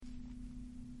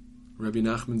Rebbe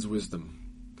Nachman's wisdom.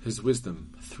 His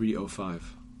wisdom,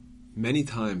 305. Many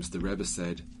times the Rebbe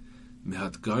said,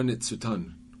 Mehat garnit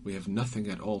sutan, we have nothing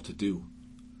at all to do.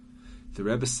 The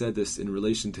Rebbe said this in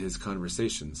relation to his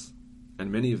conversations,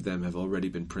 and many of them have already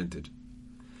been printed.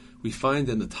 We find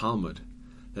in the Talmud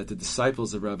that the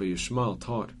disciples of Rabbi Yishmael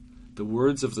taught the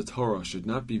words of the Torah should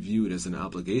not be viewed as an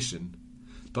obligation,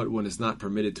 but one is not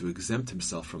permitted to exempt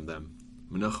himself from them.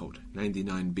 Menachot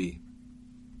 99b.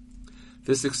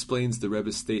 This explains the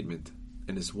Rebbe's statement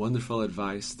and is wonderful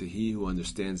advice to he who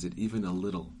understands it even a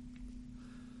little.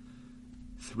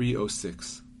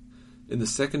 306. In the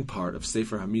second part of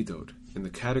Sefer Hamidot, in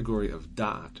the category of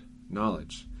Da'at,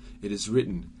 knowledge, it is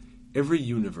written, every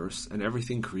universe and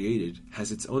everything created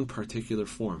has its own particular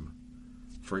form.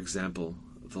 For example,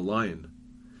 the lion.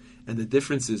 And the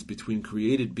differences between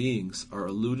created beings are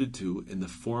alluded to in the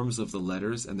forms of the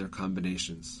letters and their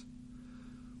combinations.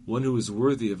 One who is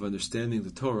worthy of understanding the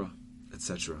Torah,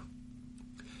 etc.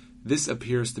 This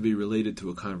appears to be related to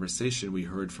a conversation we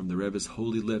heard from the Rebbe's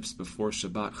holy lips before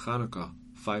Shabbat Chanukah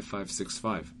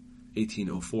 5565,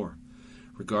 1804,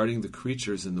 regarding the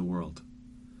creatures in the world.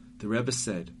 The Rebbe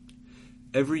said,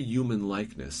 every human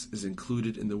likeness is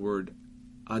included in the word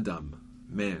Adam,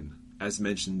 man, as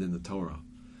mentioned in the Torah.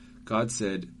 God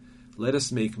said, let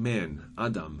us make man,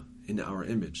 Adam, in our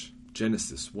image.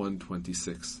 Genesis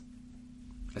 1:26.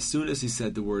 As soon as he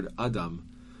said the word Adam,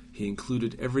 he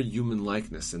included every human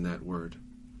likeness in that word.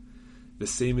 The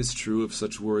same is true of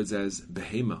such words as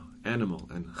behema, animal,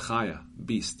 and chaya,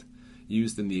 beast,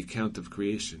 used in the account of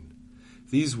creation.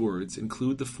 These words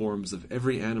include the forms of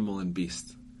every animal and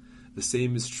beast. The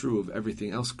same is true of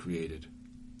everything else created.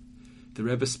 The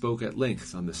Rebbe spoke at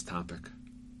length on this topic.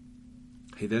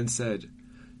 He then said,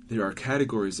 there are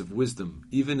categories of wisdom,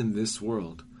 even in this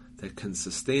world, that can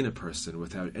sustain a person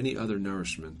without any other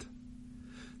nourishment.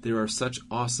 There are such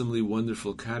awesomely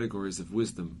wonderful categories of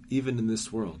wisdom, even in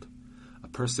this world. A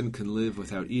person can live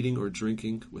without eating or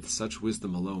drinking with such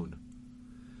wisdom alone.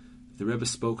 The Rebbe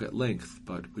spoke at length,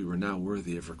 but we were now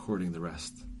worthy of recording the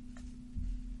rest.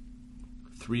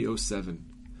 307.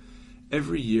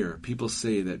 Every year people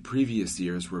say that previous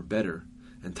years were better,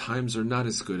 and times are not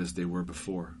as good as they were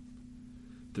before.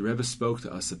 The Rebbe spoke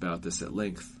to us about this at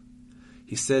length.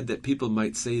 He said that people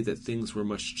might say that things were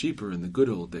much cheaper in the good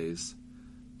old days,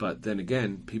 but then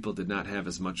again, people did not have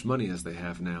as much money as they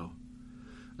have now.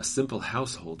 A simple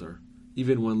householder,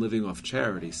 even one living off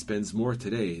charity, spends more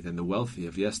today than the wealthy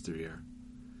of yesteryear.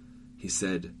 He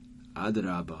said,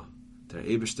 Adrabah, der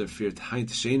Eberster führt heint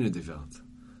schöner die Welt.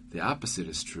 The opposite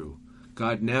is true.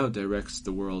 God now directs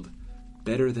the world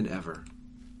better than ever.